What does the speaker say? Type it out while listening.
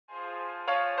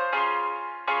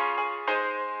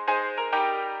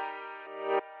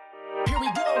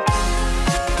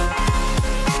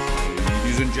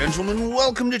gentlemen,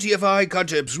 welcome to TFI CAD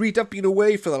Tips. Reed, I've been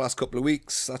away for the last couple of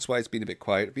weeks. That's why it's been a bit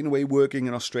quiet. I've been away working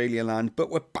in Australia land,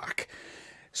 but we're back.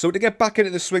 So to get back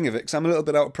into the swing of it, because I'm a little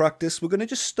bit out of practice, we're going to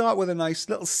just start with a nice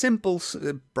little simple,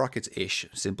 brackets-ish,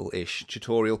 simple-ish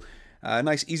tutorial. A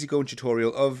nice easygoing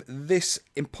tutorial of this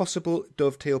impossible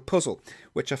dovetail puzzle,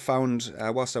 which I found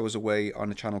whilst I was away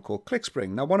on a channel called ClickSpring.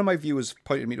 Now, one of my viewers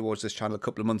pointed me towards this channel a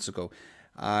couple of months ago.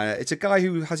 It's a guy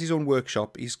who has his own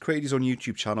workshop. He's created his own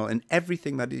YouTube channel, and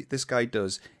everything that this guy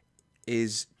does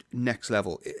is next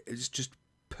level. It's just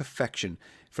perfection.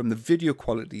 From the video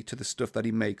quality to the stuff that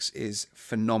he makes is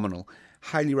phenomenal.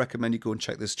 Highly recommend you go and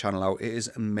check this channel out. It is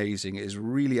amazing. It is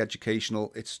really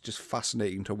educational. It's just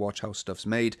fascinating to watch how stuff's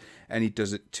made, and he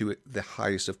does it to the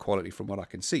highest of quality from what I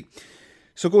can see.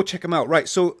 So go check him out. Right,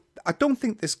 so I don't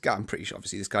think this guy, I'm pretty sure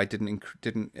obviously this guy didn't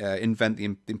invent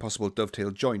the impossible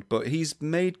dovetail joint, but he's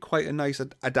made quite a nice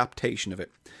adaptation of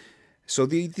it. So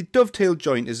the dovetail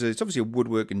joint it's obviously a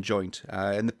woodworking joint,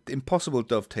 and the impossible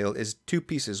dovetail is two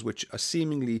pieces which are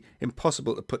seemingly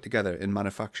impossible to put together in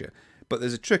manufacture. But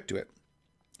there's a trick to it.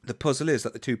 The puzzle is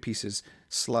that the two pieces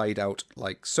slide out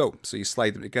like so. So you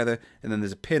slide them together, and then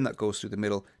there's a pin that goes through the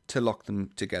middle to lock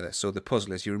them together. So the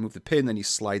puzzle is you remove the pin, then you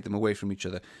slide them away from each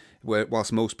other.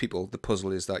 Whilst most people, the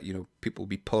puzzle is that, you know, people will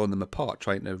be pulling them apart,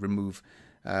 trying to remove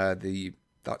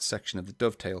that section of the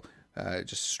dovetail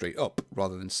just straight up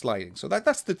rather than sliding. So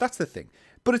that's the thing.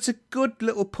 But it's a good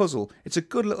little puzzle. It's a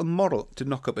good little model to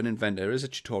knock up an Inventor as a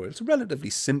tutorial. It's relatively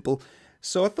simple.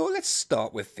 So I thought, let's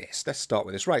start with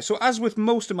this. Right, so as with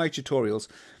most of my tutorials,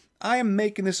 I am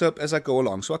making this up as I go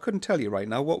along. So I couldn't tell you right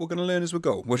now what we're going to learn as we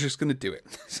go. We're just going to do it.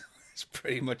 So it's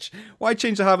pretty much, why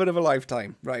change the habit of a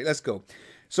lifetime? Right, let's go.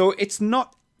 So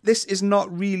this is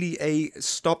not really a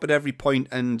stop at every point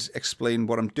and explain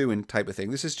what I'm doing type of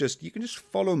thing. This is just, you can just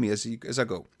follow me as I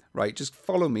go. Right, just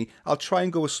follow me. I'll try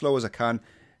and go as slow as I can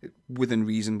within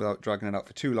reason without dragging it out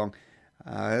for too long.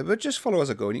 But just follow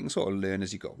as I go, and you can sort of learn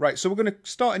as you go. Right, so we're going to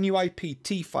start a new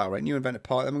IPT file, right? New Inventor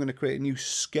part. Then we're going to create a new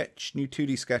sketch, new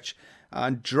 2D sketch,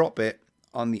 and drop it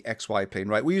on the XY plane.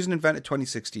 Right, we're using Inventor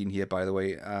 2016 here, by the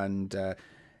way, and I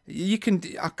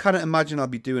kind of imagine I'll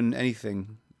be doing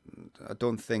anything. I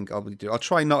don't think I'll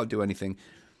try not to do anything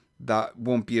that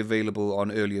won't be available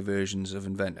on earlier versions of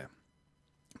Inventor.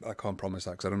 I can't promise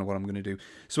that because I don't know what I'm going to do.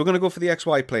 So we're going to go for the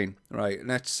XY plane, right?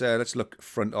 Let's look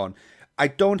front on. I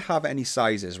don't have any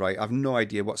sizes, right? I have no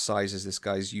idea what sizes this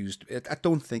guy's used. I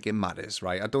don't think it matters,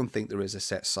 right? I don't think there is a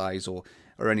set size or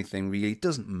anything really. It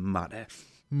doesn't matter.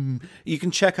 You can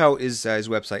check out his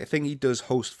website. I think he does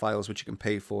host files which you can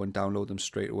pay for and download them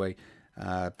straight away.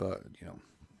 But, you know,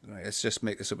 right, let's just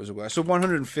make this up as it were. So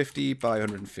 150 by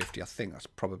 150. I think that's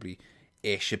probably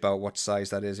ish about what size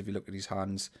that is if you look at his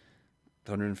hands.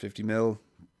 150 mil.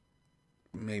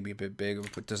 Maybe a bit bigger,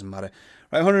 but it doesn't matter.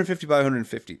 Right, 150 by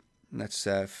 150. Let's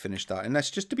finish that, and let's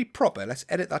just to be proper, let's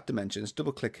edit that dimension. Let's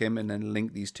double click him and then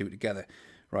link these two together.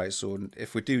 Right, so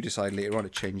if we do decide later on to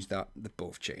change that, they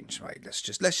both change. Right, let's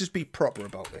just be proper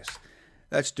about this.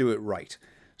 Let's do it right.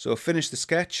 So finish the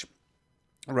sketch.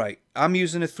 Right, I'm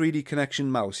using a 3D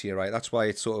connection mouse here, right? That's why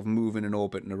it's sort of moving and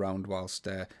orbiting around whilst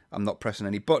I'm not pressing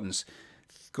any buttons.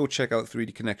 Go check out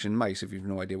 3D Connection Mice if you've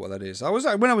no idea what that is.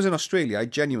 When I was in Australia, I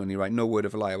genuinely, right, no word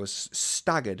of a lie, I was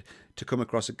staggered to come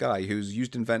across a guy who's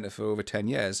used Inventor for over 10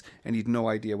 years and he'd no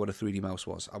idea what a 3D mouse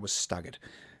was. I was staggered.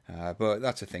 But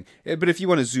that's a thing. But if you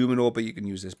want to zoom in orbit, you can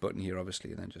use this button here,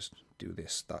 obviously, and then just do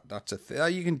this. That's a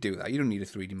thing. You can do that. You don't need a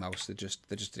 3D mouse. They're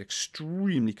just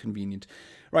extremely convenient.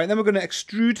 Right, then we're going to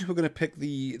extrude. We're going to pick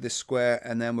the square,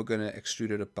 and then we're going to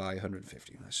extrude it up by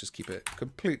 150. Let's just keep it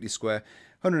completely square.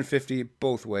 150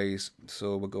 both ways.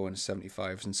 So we're going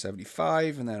 75s and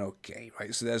 75, and then okay.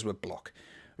 Right, so there's our block.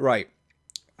 Right,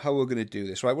 how we're going to do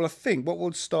this. Right, well, I think what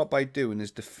we'll start by doing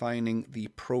is defining the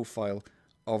profile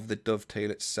of the dovetail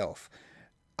itself.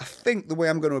 I think the way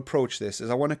I'm going to approach this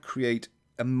is I want to create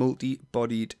a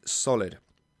multi-bodied solid.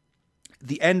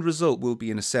 The end result will be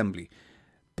an assembly,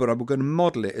 but I'm going to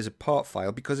model it as a part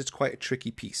file because it's quite a tricky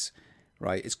piece,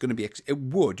 right? It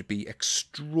would be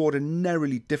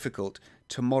extraordinarily difficult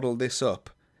to model this up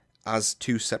as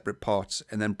two separate parts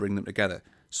and then bring them together.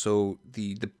 So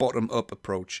the bottom-up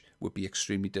approach would be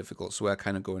extremely difficult. So we're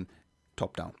kind of going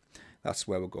top-down. That's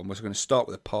where we're going. We're going to start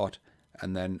with a part,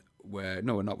 and then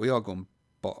no, we're not. We are going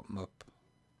bottom-up.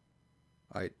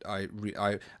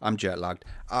 I'm jet lagged.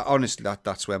 Honestly,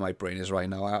 that's where my brain is right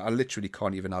now. I literally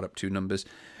can't even add up two numbers.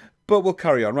 But we'll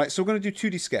carry on, right? So we're going to do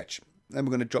 2D sketch. Then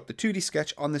we're going to drop the 2D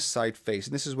sketch on this side face.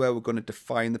 And this is where we're going to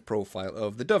define the profile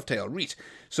of the dovetail. Right.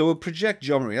 So we'll project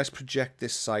geometry. Let's project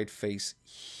this side face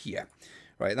here.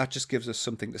 Right, and that just gives us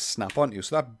something to snap onto.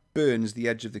 So that burns the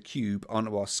edge of the cube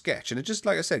onto our sketch, and it just,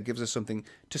 like I said, gives us something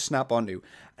to snap onto.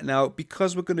 Now,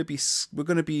 because we're going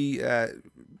to be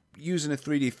using a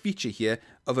 3D feature here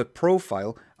of a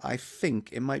profile, I think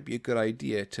it might be a good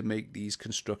idea to make these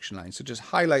construction lines. So just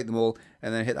highlight them all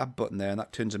and then hit that button there, and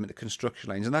that turns them into construction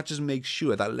lines. And that just makes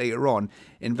sure that later on,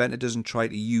 Inventor doesn't try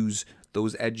to use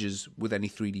those edges with any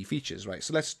 3D features, right?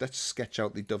 So let's sketch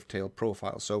out the dovetail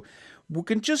profile. So we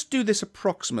can just do this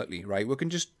approximately, right? We can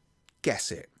just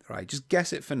guess it, right? Just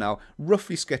guess it for now,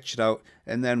 roughly sketch it out,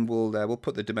 and then we'll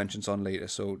put the dimensions on later.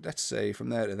 So let's say from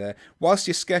there to there. Whilst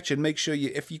you're sketching, make sure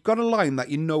if you've got a line that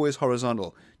you know is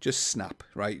horizontal, just snap,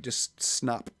 right? Just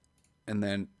snap, and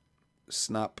then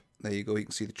snap. There you go. You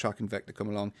can see the tracking vector come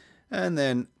along, and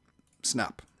then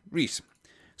snap. Reese.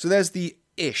 So there's the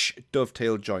ish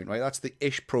dovetail joint, right? That's the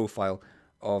ish profile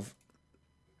of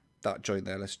that joint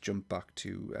there. Let's jump back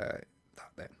to that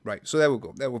there. Right, so there we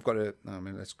go. There we've got a, I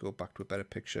mean, let's go back to a better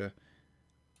picture.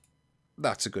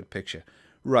 That's a good picture.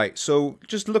 Right, so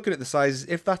just looking at the sizes,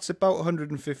 if that's about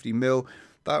 150 mil,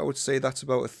 that would say that's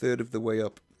about a third of the way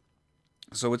up.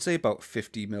 So I would say about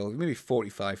 50 mil, maybe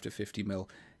 45 to 50 mil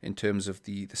in terms of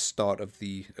the start of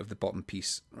the bottom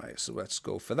piece. Right, so let's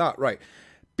go for that. Right.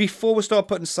 Before we start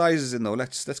putting sizes in though,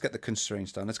 let's get the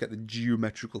constraints down. Let's get the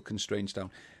geometrical constraints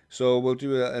down. So we'll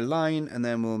do a line, and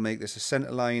then we'll make this a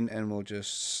center line, and we'll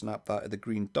just snap that at the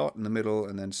green dot in the middle,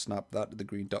 and then snap that at the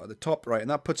green dot at the top, right?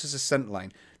 And that puts us a center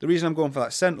line. The reason I'm going for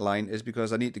that center line is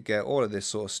because I need to get all of this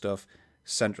sort of stuff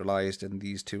centralized, and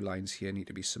these two lines here need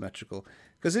to be symmetrical,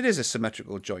 because it is a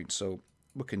symmetrical joint, so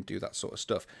we can do that sort of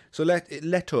stuff. So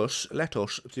let us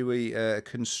do a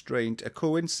constraint, a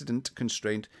coincident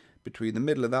constraint between the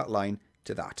middle of that line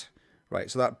to that, right?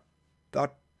 So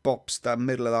that bops that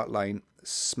middle of that line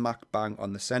smack bang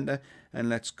on the center, and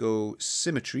let's go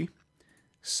symmetric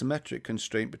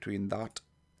constraint between that,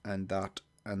 and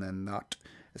then that.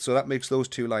 So that makes those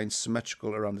two lines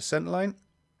symmetrical around the center line.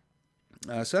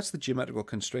 So that's the geometrical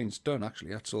constraints done.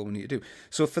 Actually, that's all we need to do.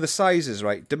 So for the sizes,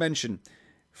 right, dimension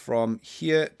from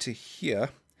here to here.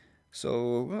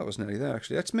 So well, that was nearly there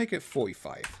actually. Let's make it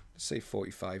 45. Let's say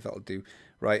 45. That'll do.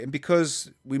 Right, and because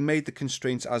we made the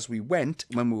constraints as we went,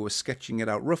 when we were sketching it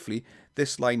out roughly,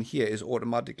 this line here is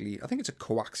automatically, I think it's a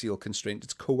coaxial constraint.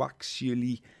 It's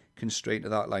coaxially constrained to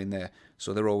that line there.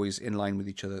 So they're always in line with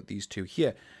each other, these two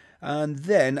here. And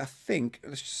then I think,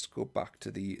 let's just go back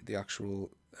to the actual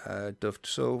dovetail.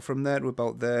 So from there to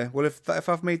about there, well, if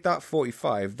I've made that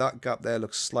 45, that gap there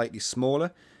looks slightly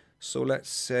smaller. So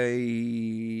let's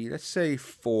say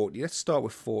 40. Let's start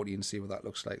with 40 and see what that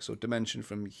looks like. So dimension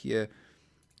from here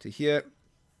to here,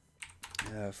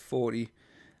 40,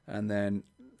 and then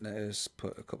let's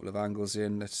put a couple of angles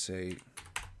in. Let's say,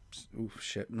 oh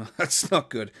shit, no, that's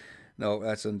not good. No,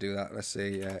 let's undo that. Let's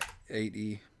say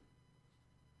 80. Does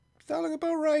that look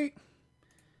about right?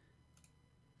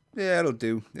 Yeah, it'll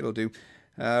do. It'll do.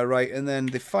 Right, and then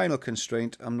the final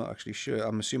constraint, I'm not actually sure.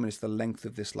 I'm assuming it's the length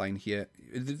of this line here.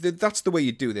 That's the way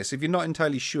you do this. If you're not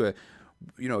entirely sure,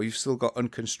 you know, you've still got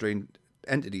unconstrained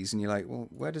entities, and you're like, well,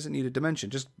 where does it need a dimension?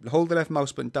 Just hold the left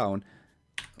mouse button down.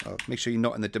 Make sure you're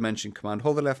not in the dimension command.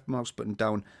 Hold the left mouse button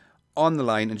down on the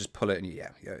line and just pull it, and yeah,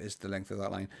 it's the length of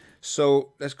that line.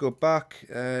 So let's go back,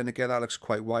 and again, that looks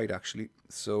quite wide actually.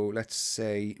 So let's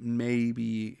say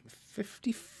maybe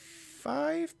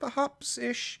 55 perhaps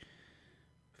ish.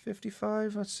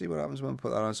 55. Let's see what happens when we put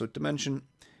that on. So dimension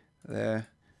there,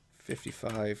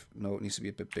 55. No, it needs to be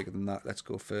a bit bigger than that. Let's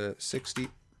go for 60.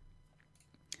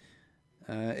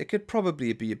 It could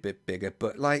probably be a bit bigger,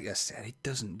 but like I said, it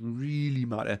doesn't really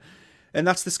matter. And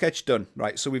that's the sketch done,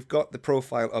 right? So we've got the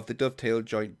profile of the dovetail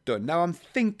joint done. Now I'm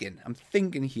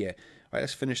thinking here. Right,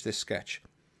 let's finish this sketch.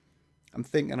 I'm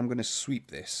thinking I'm going to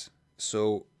sweep this.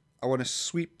 So I want to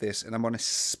sweep this, and I want to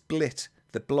split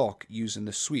the block using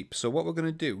the sweep. So what we're going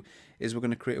to do is we're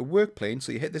going to create a work plane.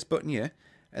 So you hit this button here,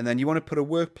 and then you want to put a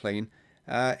work plane.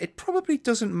 It probably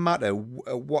doesn't matter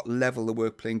what level the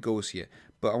work plane goes here,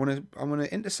 but I want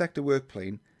to intersect the work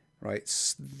plane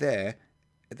right there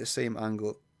at the same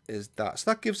angle as that.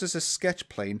 So that gives us a sketch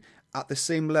plane at the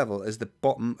same level as the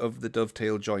bottom of the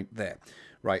dovetail joint there.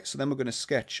 Right, so then we're going to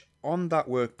sketch on that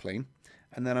work plane,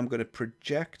 and then I'm going to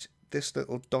project this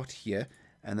little dot here,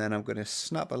 and then I'm going to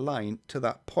snap a line to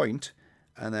that point,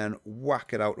 and then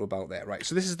whack it out to about there. Right,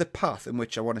 so this is the path in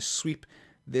which I want to sweep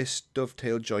this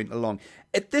dovetail joint along.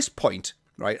 At this point,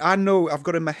 right, I know I've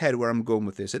got in my head where I'm going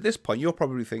with this. At this point, you're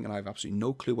probably thinking I have absolutely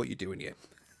no clue what you're doing here.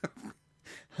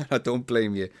 I don't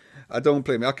blame you. I don't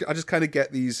blame you. I just kind of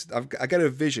get these. I get a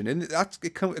vision, and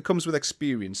it comes with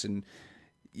experience, and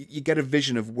you get a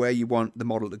vision of where you want the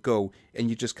model to go, and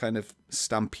you just kind of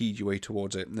stampede your way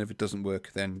towards it. And if it doesn't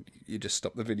work, then you just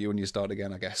stop the video and you start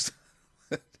again, I guess.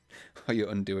 Or you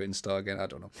undo it and start again, I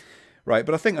don't know. Right,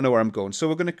 but I think I know where I'm going. So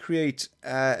we're going to create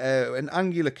an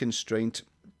angular constraint.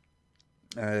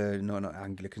 No, not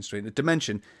angular constraint. A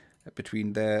dimension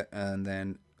between there and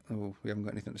then... Oh, we haven't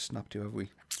got anything to snap to, have we?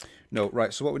 No,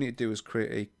 right. So what we need to do is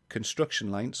create a construction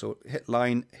line. So hit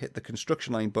line, hit the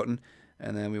construction line button,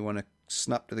 and then we want to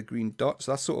snap to the green dot.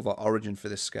 So that's sort of our origin for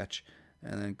this sketch.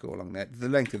 And then go along there. The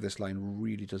length of this line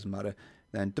really doesn't matter.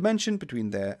 Then dimension between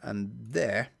there, and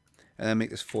then make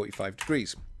this 45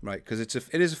 degrees, right? Because it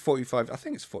is a 45. I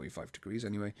think it's 45 degrees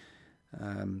anyway.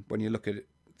 When you look at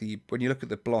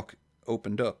the block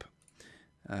opened up.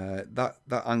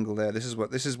 That angle there, this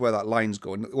is where that line's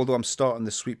going. Although I'm starting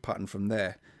the sweep pattern from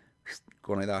there,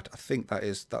 going like that, I think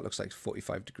that looks like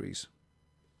 45 degrees.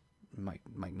 Might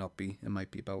not be. It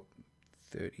might be about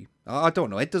 30. I don't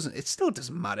know. It still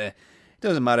doesn't matter. It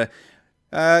doesn't matter.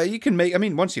 You can make. I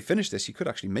mean, once you finish this, you could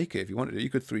actually make it if you wanted to. You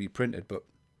could 3D print it, but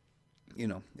you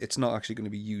know, it's not actually going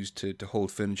to be used to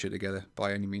hold furniture together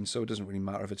by any means. So it doesn't really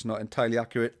matter if it's not entirely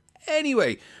accurate.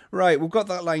 Anyway, right, we've got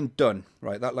that line done.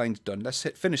 Right, that line's done. Let's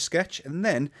hit finish sketch, and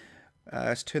then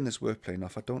let's turn this work plane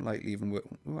off. I don't like leaving work.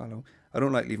 Oh, hello. I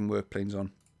don't like leaving work planes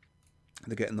on.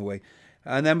 They get in the way.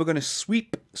 And then we're going to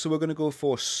sweep. So we're going to go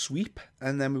for sweep,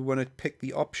 and then we want to pick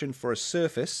the option for a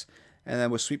surface, and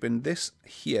then we're sweeping this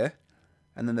here,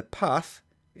 and then the path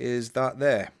is that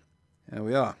there. There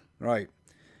we are. Right.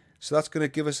 So that's going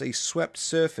to give us a swept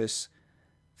surface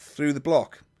through the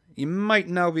block. You might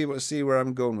now be able to see where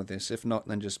I'm going with this. If not,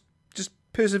 then just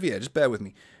persevere. Just bear with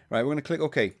me. Right, we're going to click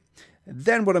OK.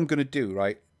 Then what I'm going to do,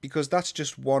 right, because that's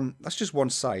just one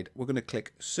side, we're going to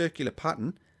click circular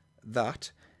pattern,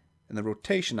 that, and the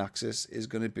rotation axis is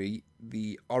going to be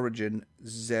the origin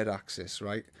Z axis,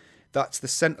 right? That's the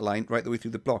center line right the way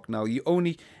through the block. Now,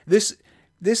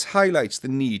 this highlights the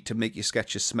need to make your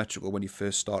sketches symmetrical when you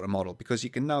first start a model, because you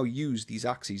can now use these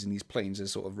axes and these planes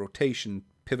as sort of rotation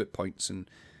pivot points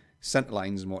and center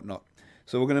lines and whatnot.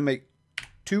 So we're going to make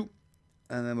 2,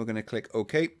 and then we're going to click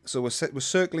OK. So we're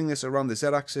circling this around the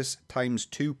Z-axis times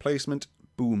 2 placement.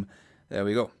 Boom. There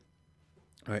we go.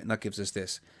 All right, and that gives us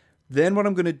this. Then what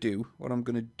I'm going to do,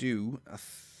 I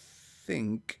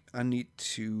think I need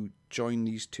to join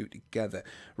these two together.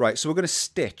 Right, so we're going to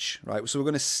stitch, right? So we're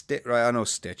going to stitch, right? I know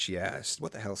stitch, yes.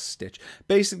 What the hell stitch?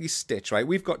 Basically stitch, right?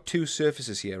 We've got 2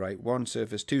 surfaces here, right? 1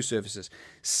 surface, 2 surfaces.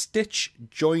 Stitch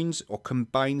joins or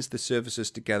combines the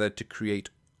surfaces together to create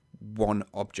one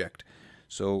object.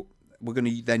 So we're going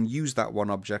to then use that one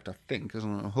object, I think, because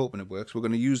I'm hoping it works. We're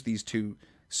going to use these 2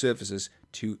 surfaces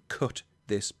to cut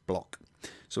this block.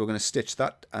 So we're going to stitch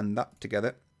that and that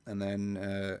together. And then,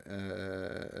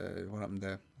 what happened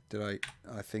there?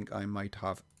 I think I might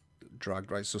have dragged,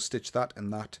 right? So stitch that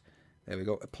and that. There we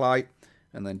go. Apply,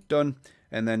 and then done.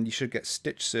 And then you should get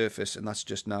stitch surface, and that's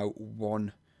just now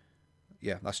one.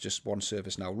 Yeah, that's just one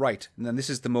surface now. Right. And then this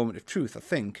is the moment of truth, I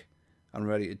think. I'm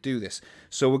ready to do this.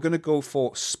 So we're going to go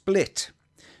for split.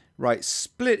 Right.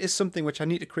 Split is something which I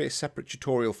need to create a separate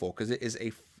tutorial for, because it is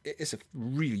a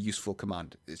really useful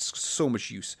command. It's so much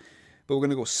use. But we're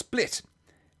going to go split.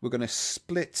 We're going to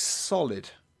split solid.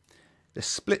 The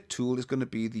split tool is going to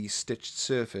be the stitched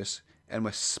surface, and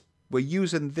we're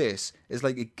using this as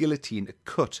like a guillotine to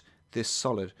cut this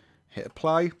solid. Hit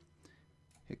apply,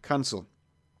 hit cancel.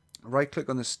 Right click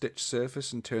on the stitched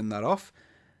surface and turn that off,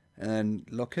 and then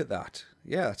look at that.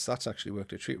 Yeah, that's actually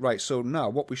worked a treat. Right, so now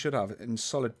what we should have in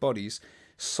solid bodies,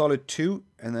 solid 2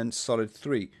 and then solid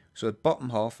 3. So the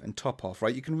bottom half and top half,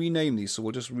 right? You can rename these, so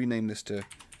we'll just rename this to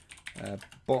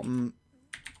bottom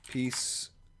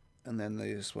piece, and then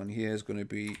this one here is going to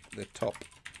be the top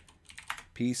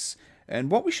piece.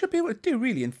 And what we should be able to do,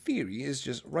 really, in theory, is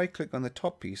just right click on the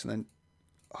top piece, and then,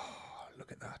 oh,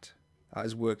 look at that. That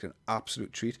has worked an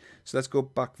absolute treat. So let's go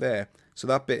back there. So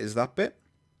that bit is that bit.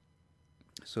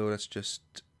 So let's just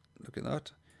look at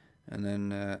that. And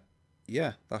then,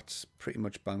 yeah, that's pretty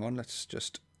much bang on. Let's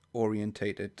just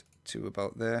orientate it to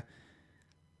about there.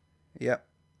 Yep.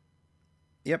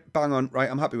 Yep, bang on. Right,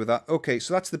 I'm happy with that. Okay,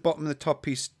 so that's the bottom and the top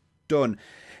piece done.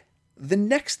 The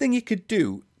next thing you could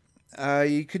do,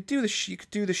 you could do the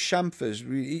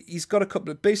chamfers. He's got a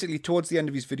couple of, basically towards the end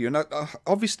of his video. And I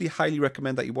obviously highly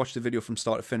recommend that you watch the video from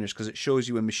start to finish, because it shows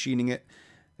you when machining it.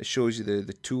 It shows you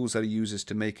the tools that he uses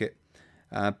to make it.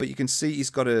 But you can see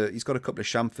he's got a couple of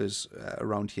chamfers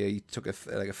around here. He took a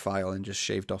file and just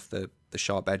shaved off the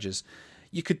sharp edges.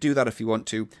 You could do that if you want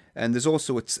to. And there's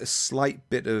also a slight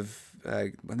bit of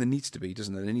well, there needs to be,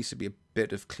 doesn't there? There needs to be a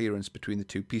bit of clearance between the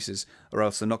two pieces, or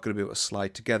else they're not going to be able to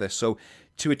slide together. So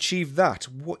to achieve that,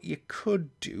 what you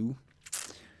could do,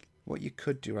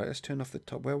 right, let's turn off the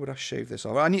top. Where would I shave this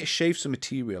off? I need to shave some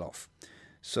material off.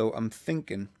 So I'm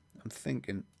thinking,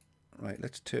 right,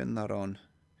 let's turn that on.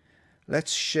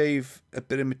 Let's shave a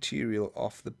bit of material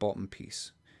off the bottom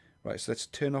piece. Right, so let's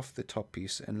turn off the top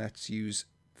piece and let's use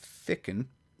thicken.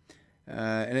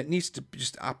 And it needs to be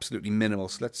just absolutely minimal.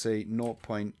 So let's say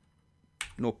 0.1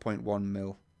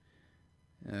 mil.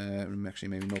 Actually,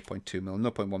 maybe 0.2 mil.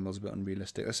 0.1 mil is a bit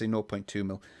unrealistic. Let's say 0.2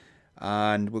 mil.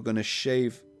 And we're going to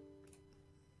shave...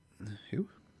 And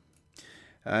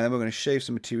then we're going to shave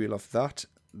some material off that,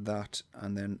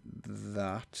 and then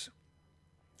that.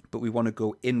 But we want to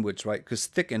go inwards, right? Because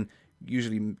thicken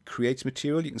usually creates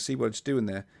material. You can see what it's doing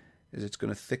there. Is it's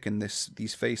going to thicken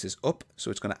these faces up,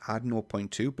 so it's going to add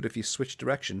 0.2, but if you switch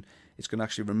direction, it's going to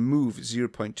actually remove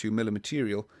 0.2 mil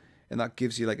material, and that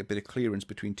gives you like a bit of clearance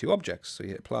between two objects. So you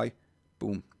hit apply,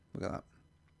 boom, look at that.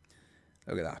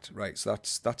 Look at that. Right, so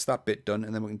that's that bit done,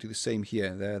 and then we can do the same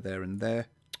here, there, and there.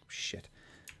 Shit.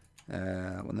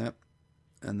 That one there.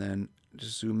 And then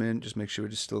just zoom in, just make sure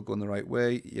it is still going the right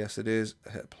way. Yes, it is.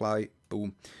 Hit apply,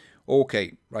 boom.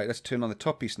 Okay, right, let's turn on the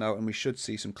top piece now, and we should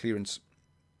see some clearance.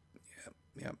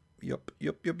 Yup.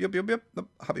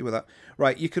 Happy with that.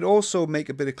 Right, you could also make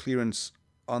a bit of clearance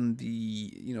on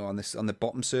the, on the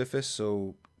bottom surface.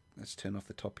 So let's turn off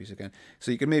the top piece again.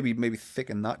 So you can maybe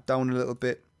thicken that down a little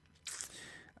bit.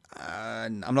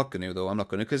 I'm not going to though. I'm not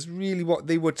going to, because really, what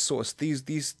they would sort of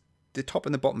the top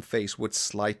and the bottom face would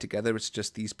slide together. It's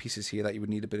just these pieces here that you would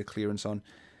need a bit of clearance on.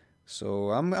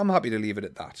 So I'm happy to leave it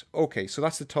at that. Okay, so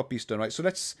that's the top piece done, right? So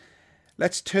let's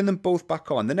turn them both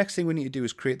back on. The next thing we need to do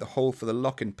is create the hole for the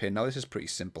locking pin. Now this is pretty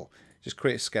simple. Just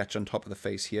create a sketch on top of the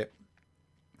face here,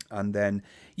 and then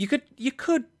you could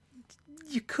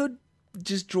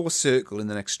just draw a circle and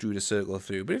then extrude a circle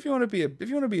through. But if you want to be a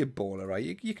baller,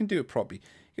 right, you can do it properly.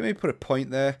 You can maybe put a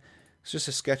point there. It's just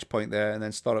a sketch point there, and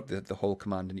then start up the hole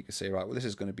command, and you can say, right, well, this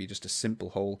is going to be just a simple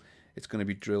hole. It's going to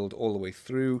be drilled all the way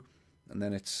through, and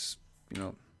then it's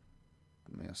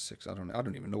 6. I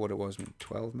don't even know what it was.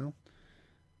 12 mil.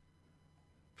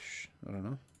 I don't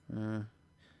know. Well,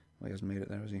 he hasn't made it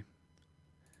there, has he?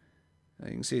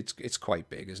 You can see it's quite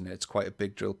big, isn't it? It's quite a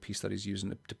big drill piece that he's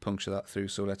using to puncture that through.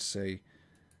 So let's say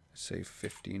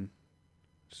 15.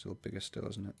 Still bigger still,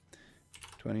 isn't it?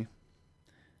 20.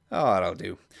 Oh, that'll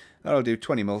do. That'll do.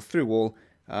 20 mil through wall.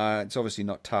 It's obviously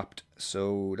not tapped,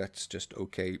 so let's just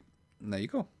OK. And there you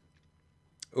go.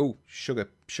 Oh, sugar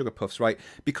puffs, right?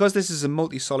 Because this is a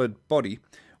multi-solid body,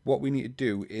 what we need to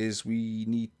do is we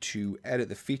need to edit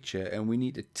the feature, and we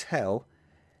need to tell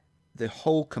the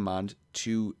hole command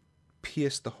to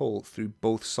pierce the hole through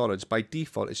both solids. By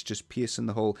default, it's just piercing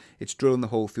the hole. It's drilling the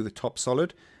hole through the top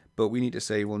solid, but we need to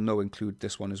say, well, no, include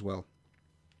this one as well.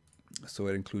 So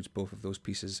it includes both of those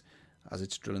pieces as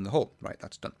it's drilling the hole. Right,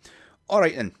 that's done. All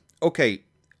right, then. Okay,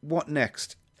 what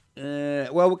next?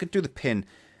 Well, we could do the pin.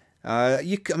 I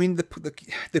mean,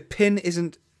 the pin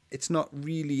isn't... It's not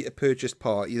really a purchased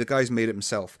part. The guy's made it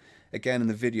himself. Again, in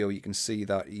the video, you can see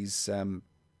that he's...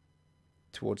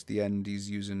 towards the end, he's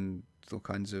using all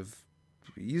kinds of...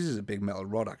 He uses a big metal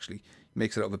rod, actually. He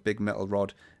makes it out of a big metal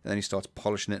rod, and then he starts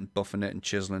polishing it and buffing it and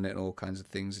chiseling it and all kinds of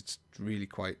things. It's really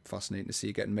quite fascinating to see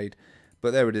it getting made.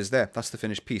 But there it is there. That's the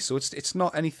finished piece. So it's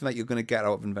not anything that you're going to get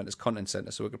out of Inventor's Content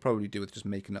Center, so we could probably do with just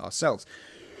making it ourselves.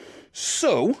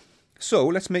 So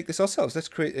let's make this ourselves. Let's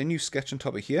create a new sketch on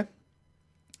top of here.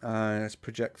 Let's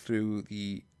project through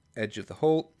the edge of the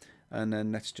hole, and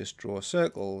then let's just draw a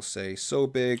circle, say so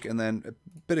big, and then a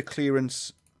bit of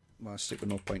clearance. Well, I'll stick with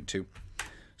 0.2.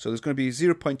 So there's going to be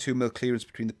 0.2 mil clearance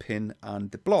between the pin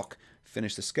and the block.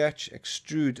 Finish the sketch,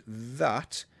 extrude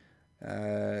that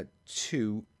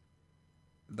to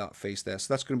that face there.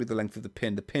 So that's going to be the length of the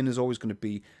pin. The pin is always going to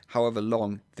be however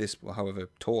long however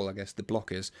tall, I guess, the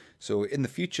block is. So in the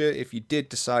future, if you did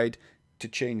decide to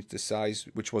change the size,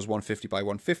 which was 150 by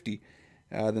 150,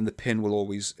 then the pin will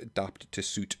always adapt to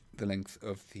suit the length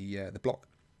of the block.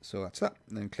 So that's that.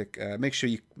 And then click, make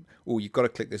sure you've got to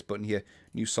click this button here,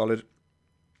 new solid,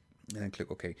 and then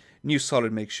click OK. New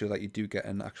solid, make sure that you do get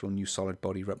an actual new solid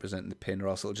body representing the pin, or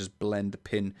else it'll just blend the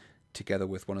pin together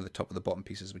with one of the top of the bottom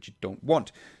pieces, which you don't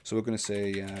want. So we're going to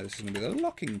say this is going to be the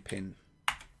locking pin.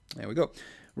 There we go.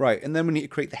 Right, and then we need to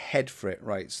create the head for it.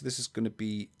 Right, so this is going to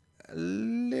be a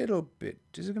little bit,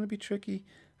 is it going to be tricky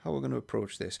how we're going to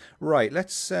approach this? Right,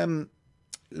 let's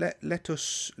let's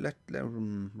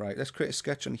create a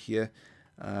sketch on here,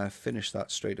 Finish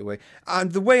that straight away.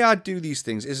 And the way I do these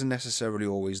things isn't necessarily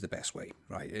always the best way,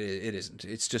 right? It isn't.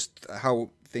 It's just how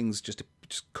things just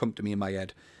come to me in my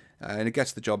head. And it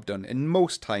gets the job done. And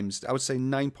most times, I would say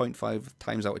 9.5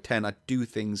 times out of 10, I do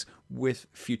things with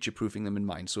future-proofing them in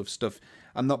mind. So if stuff,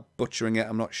 I'm not butchering it,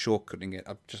 I'm not shortcutting it,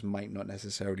 I just might not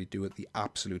necessarily do it the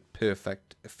absolute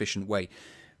perfect, efficient way.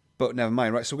 But never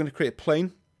mind, right? So we're going to create a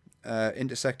plane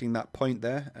intersecting that point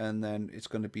there, and then it's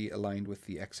going to be aligned with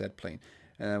the XZ plane.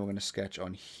 And then we're going to sketch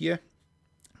on here.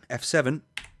 F7,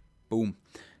 boom.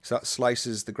 So that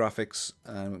slices the graphics,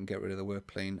 and we can get rid of the work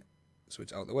plane so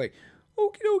it's out of the way.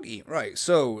 Okie dokie. Right,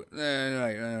 so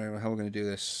how are we going to do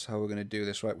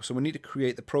this? Right, so we need to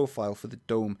create the profile for the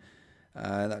dome.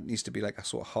 That needs to be like a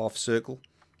sort of half circle.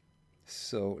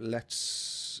 So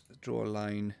let's draw a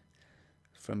line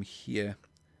from here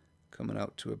coming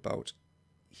out to about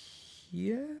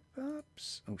here,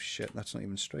 perhaps. Oh shit, that's not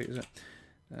even straight, is it?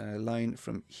 Line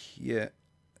from here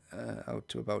out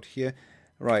to about here.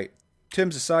 Right. In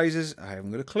terms of sizes, I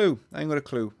haven't got a clue.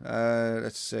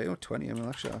 Let's say 20 mil.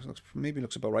 Actually, maybe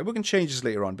looks about right. We can change this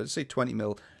later on, but let's say 20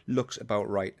 mil looks about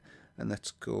right. And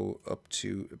let's go up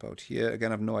to about here.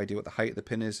 Again, I have no idea what the height of the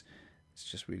pin is. It's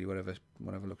just really whatever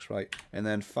looks right. And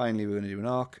then finally, we're going to do an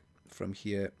arc from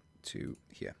here to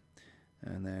here,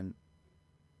 and then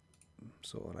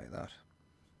sort of like that.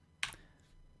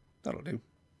 That'll do.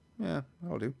 Yeah,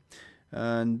 that'll do.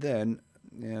 And then,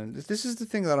 yeah, this is the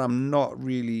thing that I'm not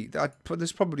really...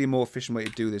 There's probably a more efficient way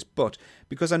to do this, but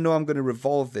because I know I'm going to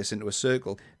revolve this into a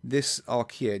circle, this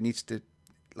arc here needs to,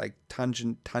 like,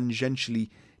 tangentially...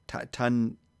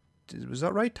 was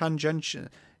that right? Tangential.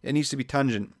 It needs to be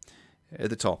tangent at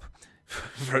the top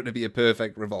for it to be a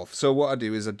perfect revolve. So what I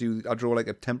do is I draw like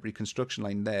a temporary construction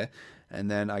line there, and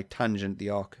then I tangent the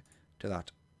arc to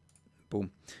that.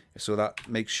 Boom. So that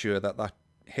makes sure that that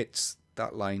hits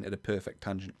that line at a perfect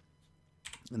tangent.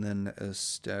 And then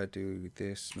do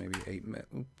this, maybe 8 mil.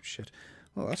 Oh, shit.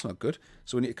 Oh, that's not good.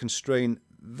 So we need to constrain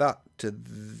that to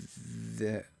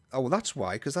there. Oh, well, that's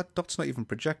why, because that dot's not even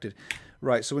projected.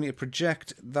 Right, so we need to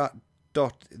project that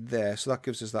dot there. So that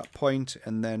gives us that point.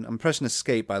 And then I'm pressing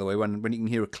escape, by the way. When you can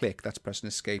hear a click, that's pressing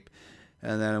escape.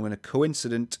 And then I'm going to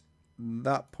coincident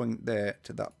that point there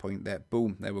to that point there.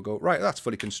 Boom, there we go. Right, that's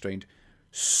fully constrained.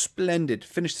 Splendid.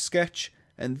 Finish the sketch.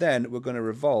 And then we're going to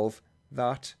revolve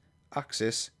that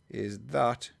axis is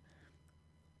that.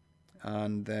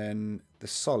 And then the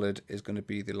solid is going to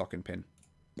be the locking pin.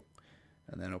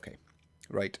 And then okay.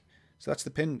 Right. So that's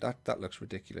the pin. That looks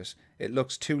ridiculous. It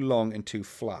looks too long and too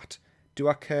flat. Do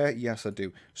I care? Yes, I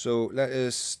do. So let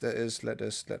us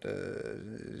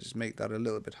make that a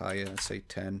little bit higher. Let's say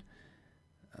 10.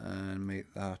 And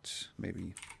make that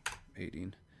maybe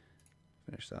 18.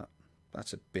 Finish that.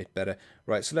 That's a bit better.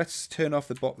 Right, so let's turn off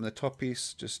the bottom of the top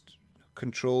piece. Just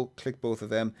control, click both of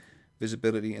them.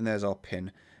 Visibility, and there's our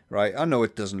pin. Right, I know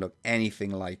it doesn't look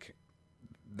anything like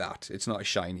that. It's not a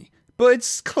shiny. But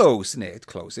it's close, isn't it? It's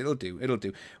close. It'll do. It'll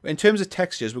do. In terms of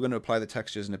textures, we're going to apply the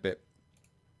textures in a bit.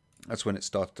 That's when it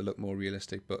starts to look more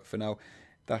realistic. But for now,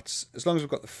 that's as long as we've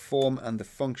got the form and the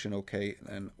function okay,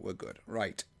 then we're good.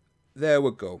 Right. There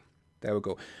we go. There we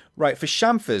go. Right, for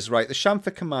chamfers, right, the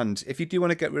chamfer command, if you do want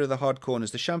to get rid of the hard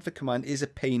corners, the chamfer command is a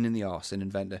pain in the arse in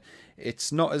Inventor.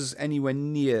 It's not as anywhere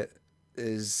near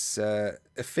as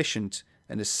efficient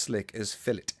and as slick as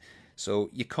fillet. So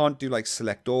you can't do like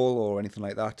select all or anything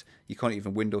like that. You can't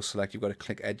even window select. You've got to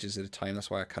click edges at a time.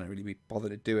 That's why I can't really be bothered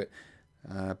to do it.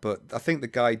 But I think the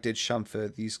guy did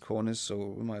chamfer these corners, so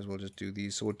we might as well just do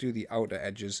these. So we'll do the outer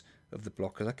edges of the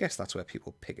block, because I guess that's where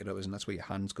people pick it up, isn't it? That's where your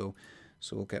hands go.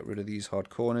 So we'll get rid of these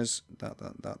hard corners. That,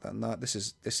 and that. This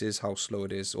is how slow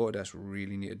it is. Autodesk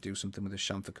really need to do something with the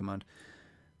chamfer command.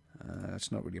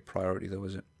 It's not really a priority though,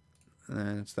 is it?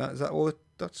 And is that all?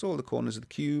 That's all the corners of the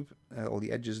cube, all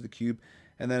the edges of the cube.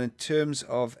 And then in terms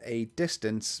of a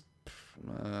distance,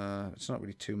 it's not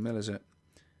really 2 mil, is it?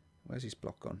 Where's this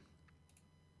block gone?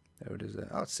 There it is. There.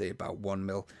 I'd say about 1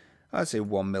 mil. I'd say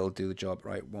 1 mil do the job,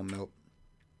 right? 1 mil.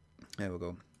 There we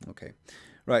go. Okay.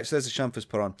 Right. So there's the chamfers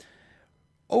put on.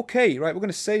 Okay, right, we're going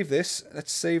to save this.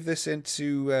 Let's save this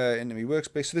into my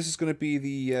workspace. So this is going to be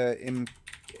the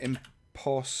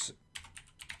impos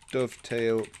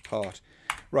dovetail part.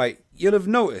 Right, you'll have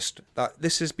noticed that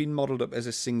this has been modeled up as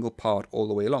a single part all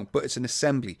the way along, but it's an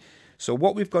assembly. So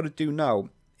what we've got to do now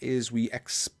is we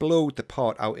explode the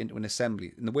part out into an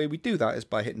assembly. And the way we do that is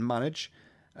by hitting manage,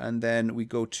 and then we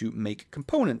go to make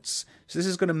components. So this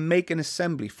is going to make an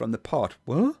assembly from the part.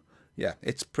 What? Yeah,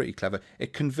 it's pretty clever.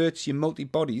 It converts your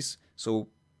multi-bodies, so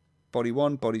body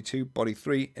 1, body 2, body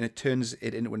 3, and it turns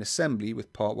it into an assembly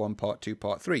with part 1, part 2,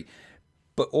 part 3.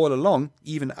 But all along,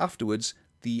 even afterwards,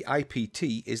 the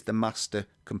IPT is the master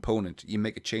component. You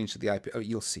make a change to the IP. Oh,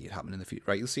 you'll see it happen in the future.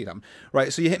 Right, you'll see it happen.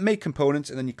 Right, so you hit make components,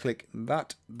 and then you click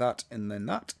that, and then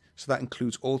that. So that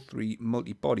includes all 3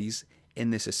 multi-bodies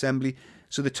in this assembly.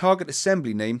 So the target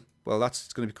assembly name, well,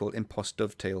 that's going to be called Impost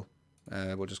Dovetail.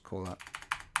 We'll just call that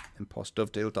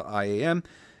impostdovetail.iam.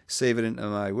 Save it into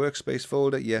my workspace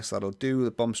folder. Yes, that'll do.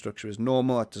 The BOM structure is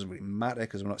normal. That doesn't really matter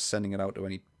because we're not sending it out to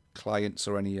any clients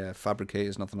or any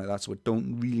fabricators, nothing like that. So we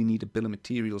don't really need a bill of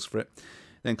materials for it.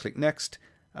 Then click next.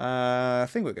 I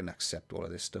think we're going to accept all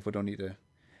of this stuff. We don't need to.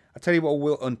 I'll tell you what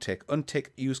we'll untick. Untick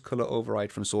use color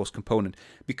override from source component,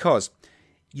 because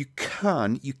you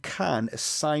can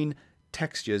assign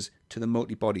textures to the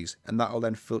multi-bodies, and that'll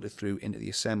then filter through into the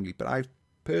assembly. But I've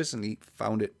personally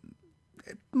found it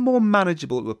more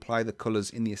manageable to apply the colors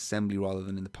in the assembly rather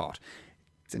than in the part.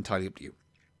 It's entirely up to you.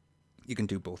 You can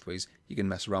do both ways. You can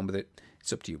mess around with it.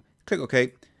 It's up to you. Click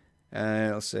OK.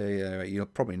 I'll say you'll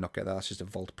probably not get that. That's just a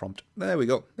vault prompt. There we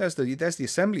go. There's the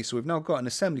assembly. So we've now got an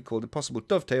assembly called Impossible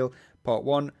Dovetail Part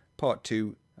 1, Part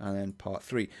 2, and then Part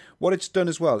 3. What it's done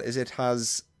as well is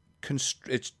it's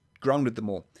grounded them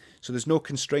all. So there's no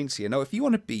constraints here. Now, if you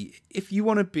want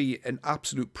to be an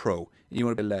absolute pro and you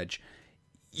want to be a ledge,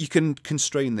 you can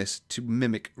constrain this to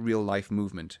mimic real life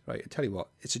movement, right? I tell you what,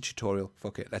 it's a tutorial.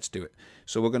 Fuck it, let's do it.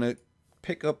 So we're gonna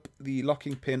pick up the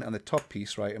locking pin and the top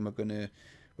piece, right? And we're gonna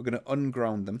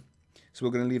unground them. So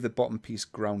we're gonna leave the bottom piece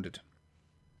grounded.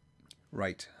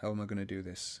 Right? How am I gonna do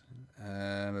this?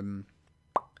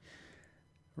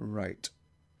 Right.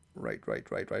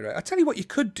 I tell you what you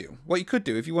could do. What you could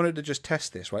do if you wanted to just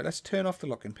test this, right? Let's turn off the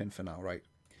locking pin for now, right?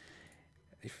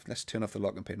 Let's turn off the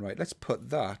locking pin, right? Let's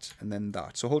put that and then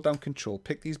that. So hold down Control,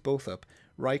 pick these both up,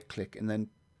 right click, and then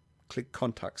click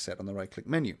Contact Set on the right click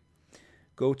menu.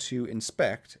 Go to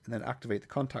Inspect and then activate the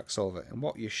contact solver. And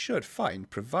what you should find,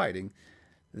 providing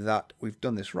that we've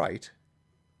done this right,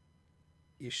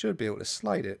 you should be able to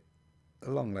slide it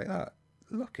along like that.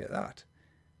 Look at that.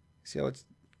 See how it's...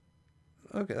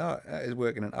 Look at that. That is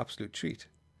working an absolute treat.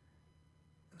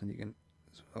 And you can...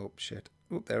 Oh, shit.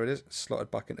 Oh, there it is. Slotted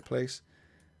back into place.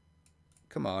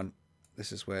 Come on.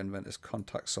 This is where Inventor's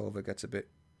contact solver gets a bit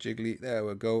jiggly. There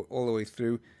we go. All the way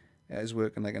through. It is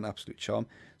working like an absolute charm.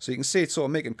 So you can see it's sort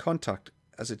of making contact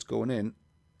as it's going in.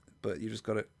 But you just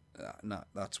got it. Nah,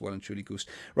 that's well and truly goosed.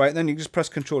 Right, then you just press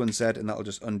Control and Z and that'll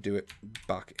just undo it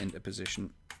back into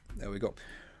position. There we go.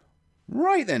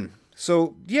 Right then.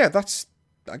 So, yeah, that's...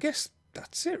 I guess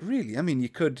that's it, really. I mean, you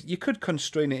could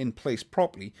constrain it in place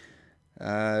properly.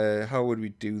 How would we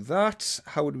do that?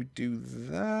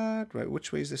 Right,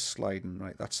 which way is this sliding?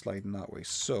 Right, that's sliding that way.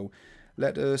 So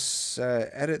let us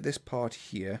edit this part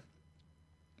here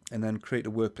and then create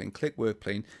a work plane. Click work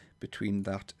plane between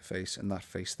that face and that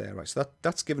face there. Right, so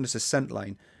that's given us a scent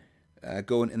line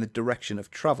going in the direction of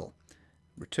travel.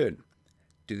 Return.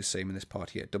 Do the same in this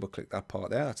part here. Double click that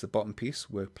part there. That's the bottom piece.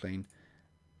 Work plane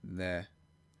there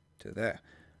to there.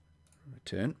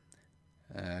 Return.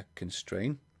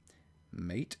 Constrain.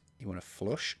 Mate, you want to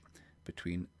flush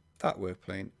between that work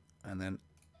plane and then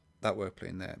that work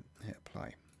plane there. Hit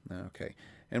apply. Okay,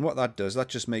 and what that does, that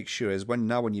just makes sure is when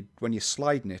you're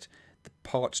sliding it, the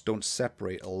parts don't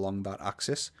separate along that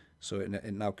axis, so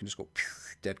it now can just go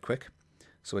dead quick.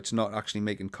 So it's not actually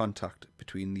making contact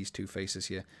between these two faces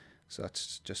here. So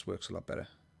that just works a lot better.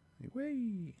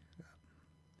 Way.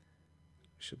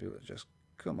 Should be able to just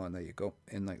come on. There you go,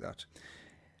 in like that.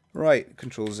 Right,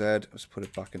 Control Z, let's put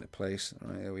it back into place. All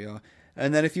right, there we are.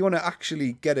 And then if you want to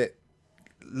actually get it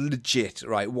legit,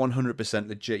 right, 100%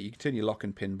 legit, you can turn your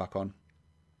locking pin back on.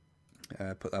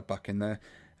 Put that back in there.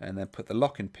 And then put the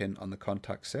locking pin on the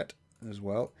contact set as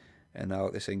well. And now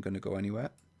this ain't going to go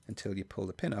anywhere until you pull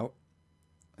the pin out.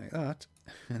 Like that.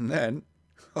 And then...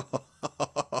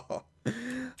 oh,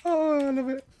 I love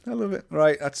it. I love it.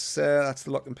 Right, that's the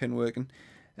locking pin working.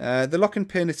 The locking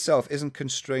pin itself isn't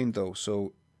constrained though,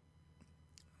 so...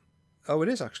 Oh, it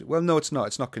is actually. Well, no, it's not.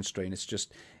 It's not constrained. It's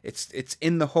just it's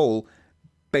in the hole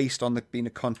based on being a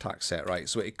contact set, right?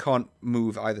 So it can't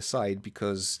move either side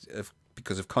because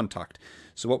of contact.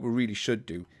 So what we really should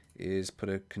do is put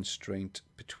a constraint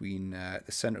between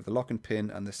the center of the locking pin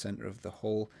and the center of the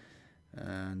hole,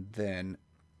 and then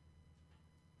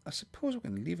I suppose we're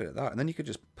going to leave it at that, and then you could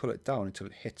just pull it down until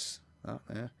it hits that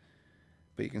there.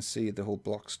 But you can see the whole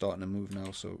block's starting to move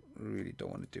now, so we really don't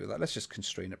want to do that. Let's just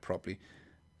constrain it properly.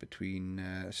 Between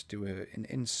let's do an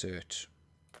insert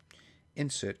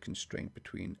constraint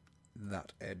between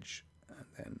that edge and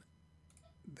then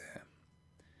there.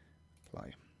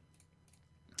 Apply.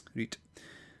 Right.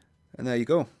 And there you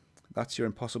go. That's your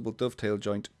impossible dovetail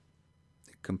joint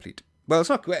complete. Well, it's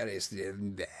not great. It's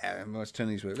let's turn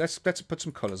these. Let's put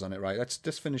some colours on it, right? Let's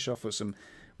just finish off with some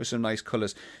nice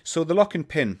colours. So the lock and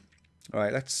pin,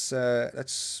 right? Let's open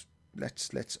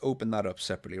that up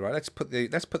separately, right? Let's put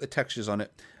the textures on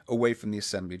it away from the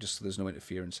assembly, just so there's no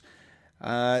interference.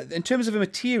 In terms of a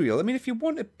material, I mean, if you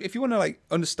want to like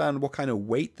understand what kind of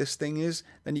weight this thing is,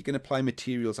 then you can apply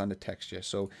materials and a texture.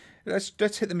 So let's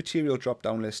hit the material drop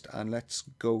down list and let's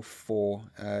go for.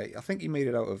 I think he made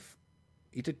it out of.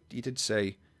 He did say.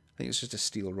 I think it's just a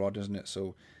steel rod, isn't it? So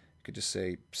you could just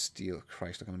say steel.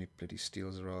 Christ, look how many bloody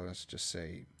steels there are. Let's just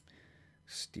say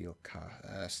steel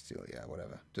steel. Yeah,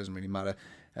 whatever. Doesn't really matter.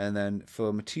 And then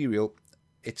for material,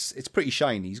 it's pretty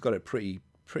shiny. He's got it pretty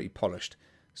polished.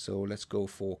 So let's go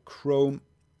for chrome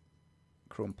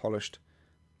polished.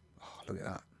 Oh, look at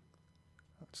that.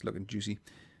 That's looking juicy.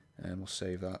 And we'll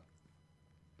save that.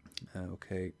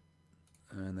 Okay.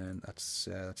 And then that's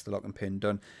the lock and pin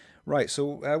done. Right,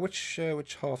 so which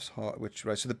half's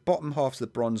right? So the bottom half's the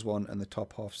bronze one, and the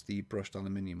top half's the brushed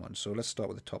aluminium one. So let's start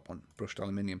with the top one, brushed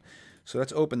aluminium. So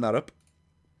let's open that up,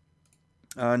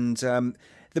 and the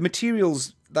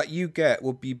materials that you get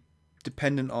will be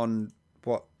dependent on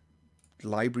what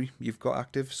library you've got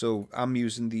active. So I'm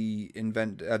using the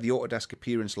Autodesk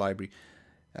Appearance library.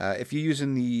 If you're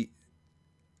using the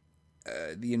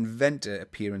Inventor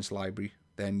Appearance library,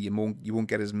 then you won't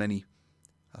get as many.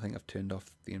 I think I've turned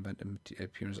off the Inventor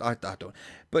Appearance. I don't.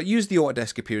 But use the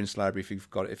Autodesk Appearance library if you've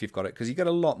got it, because you get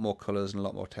a lot more colors and a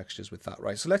lot more textures with that,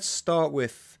 right? So let's start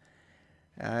with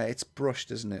it's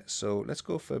brushed, isn't it? So let's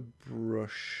go for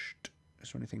brushed.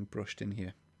 Is there anything brushed in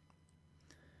here?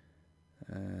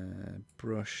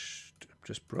 Brushed,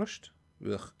 just brushed.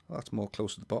 Ugh, well, that's more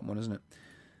close to the bottom one, isn't it?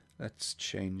 Let's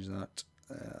change that.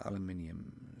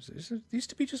 Aluminium. There used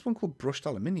to be just one called brushed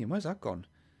aluminium. Where's that gone?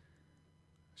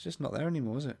 It's just not there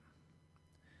anymore, is it?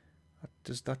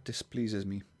 That displeases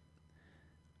me.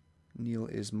 Neil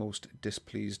is most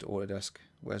displeased. Autodesk.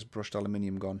 Where's brushed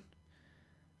aluminium gone?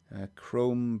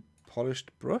 Chrome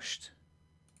polished brushed.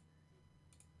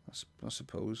 I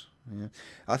suppose. Yeah.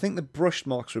 I think the brushed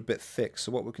marks are a bit thick.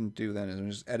 So what we can do then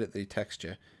is just edit the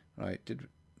texture. Right.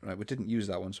 We didn't use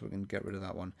that one, so we can get rid of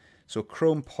that one. So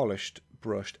chrome polished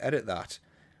brushed. Edit that.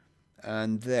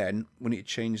 And then we need to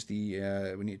change the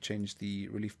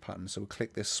relief pattern. So we'll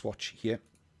click this swatch here,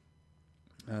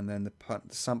 and then the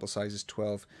sample size is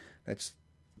 12. Let's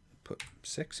put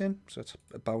 6 in, so it's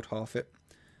about half it.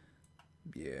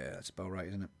 Yeah, that's about right,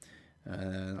 isn't it?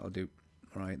 That'll do.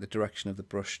 All right, the direction of the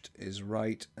brushed is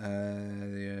right. The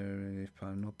relief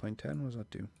pattern 0.10. What does that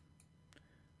do?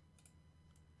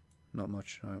 Not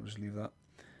much. All right, we'll just leave that.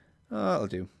 Oh, that'll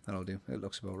do. That'll do. It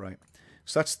looks about right.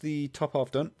 So that's the top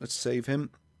half done. Let's save him.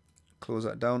 Close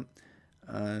that down.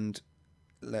 And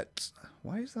let's...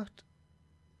 Why is that?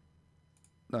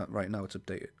 No, right, now it's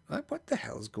updated. What the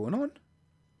hell's going on?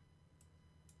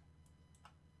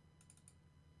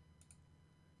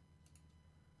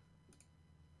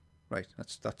 Right,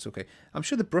 that's okay. I'm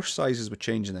sure the brush sizes were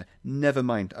changing there. Never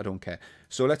mind, I don't care.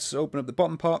 So let's open up the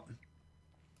bottom part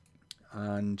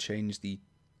and change the...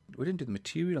 We didn't do the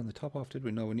material on the top half, did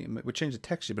we? No, we changed the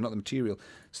texture, but not the material.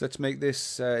 So let's make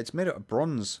this... it's made out of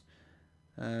bronze.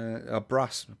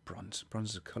 Brass. Bronze.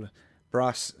 Bronze is a colour.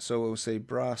 Brass. So we'll say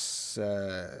brass.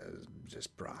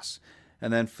 Just brass.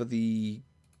 And then for the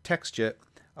texture,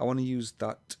 I want to use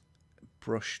that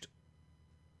brushed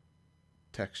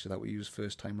texture that we used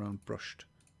first time round. Brushed.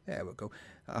 There we go.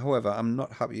 However, I'm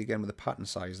not happy again with the pattern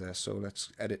size there. So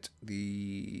let's edit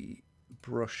the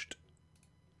brushed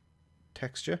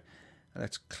texture, and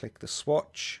let's click the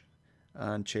swatch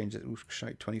and change it. Ooh,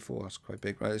 24, that's quite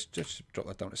big. Right, let's just drop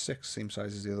that down to 6, same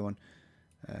size as the other one.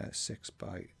 6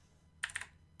 by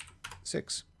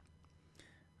 6.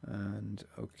 And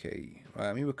okay, right,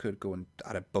 I mean, we could go and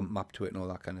add a bump map to it and all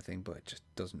that kind of thing, but it just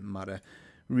doesn't matter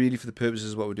really for the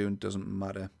purposes of what we're doing. It doesn't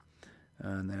matter.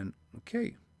 And then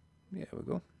okay, yeah, we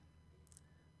go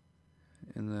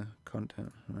in the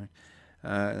content. All right.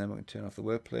 And then we can turn off the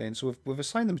work plane. So we've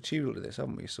assigned the material to this,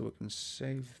 haven't we? So we can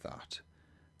save that.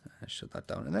 Shut that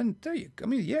down. And then there you go. I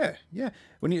mean, yeah.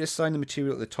 We need to assign the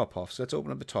material to the top half. So let's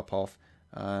open up the top half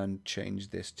and change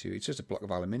this to... It's just a block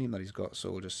of aluminium that he's got. So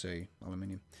we'll just say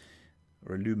aluminium.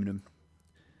 Or aluminum,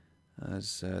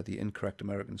 as the incorrect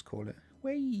Americans call it.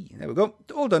 Way. There we go.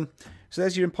 All done. So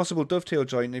there's your impossible dovetail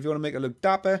joint. And if you want to make it look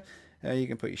dapper... you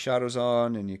can put your shadows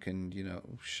on, and you can, you know,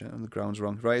 the ground's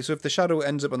wrong, right? So if the shadow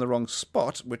ends up on the wrong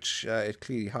spot, which it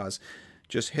clearly has,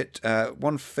 just hit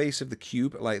one face of the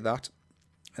cube like that,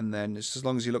 and then just as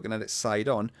long as you're looking at it side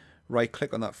on,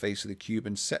 right-click on that face of the cube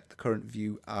and set the current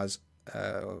view as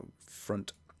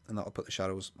front, and that'll put the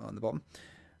shadows on the bottom.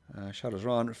 Shadows are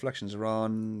on, reflections are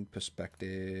on,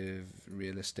 perspective,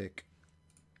 realistic,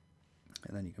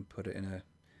 and then you can put it in a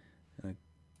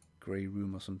grey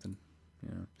room or something. You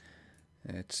know,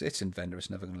 it's Inventor. It's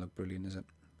never going to look brilliant, is it?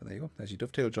 But there you go. There's your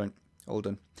dovetail joint, all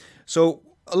done. So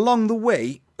along the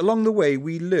way,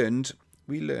 we learned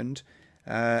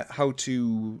how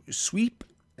to sweep,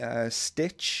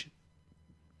 stitch,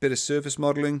 bit of surface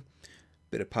modeling,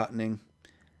 bit of patterning,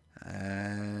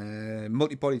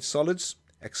 multi-bodied solids,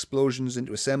 explosions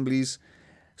into assemblies.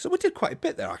 So we did quite a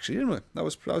bit there, actually, didn't we? That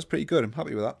was pretty good. I'm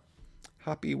happy with that.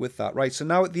 Happy with that. Right, so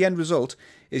now the end result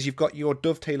is you've got your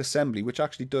dovetail assembly, which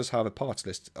actually does have a parts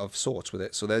list of sorts with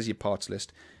it. So there's your parts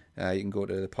list. You can go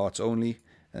to the parts only,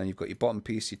 and then you've got your bottom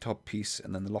piece, your top piece,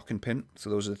 and then the locking pin. So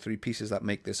those are the three pieces that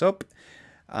make this up.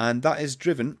 And that is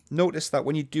driven. Notice that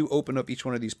when you do open up each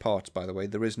one of these parts, by the way,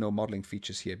 there is no modeling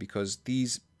features here because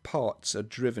these parts are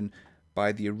driven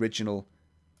by the original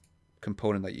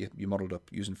component that you modeled up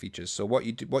using features. So what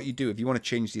you do if you want to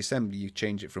change the assembly, you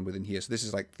change it from within here. So this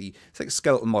is like it's like a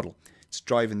skeletal model. It's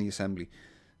driving the assembly.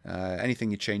 Anything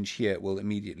you change here will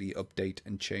immediately update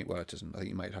and change. Well, it doesn't. I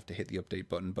think you might have to hit the update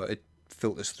button, but it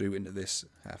filters through into this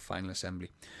final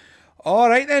assembly. All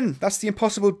right then, that's the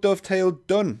impossible dovetail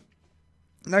done.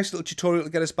 Nice little tutorial to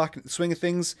get us back into the swing of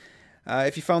things.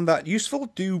 If you found that useful,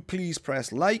 do please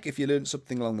press like. If you learned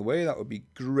something along the way, that would be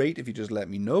great if you just let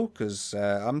me know, because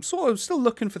I'm sort of still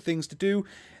looking for things to do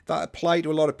that apply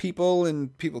to a lot of people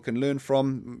and people can learn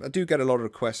from. I do get a lot of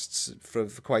requests for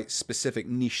quite specific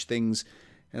niche things,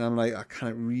 and I'm like, I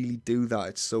can't really do that.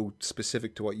 It's so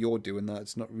specific to what you're doing that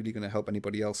it's not really going to help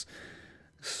anybody else.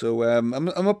 So I'm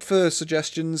up for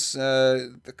suggestions. I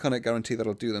can't guarantee that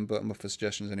I'll do them, but I'm up for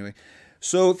suggestions anyway.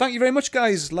 So thank you very much,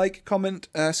 guys. Like, comment,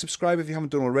 subscribe if you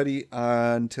haven't done already.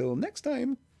 Until next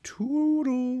time,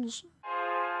 toodles.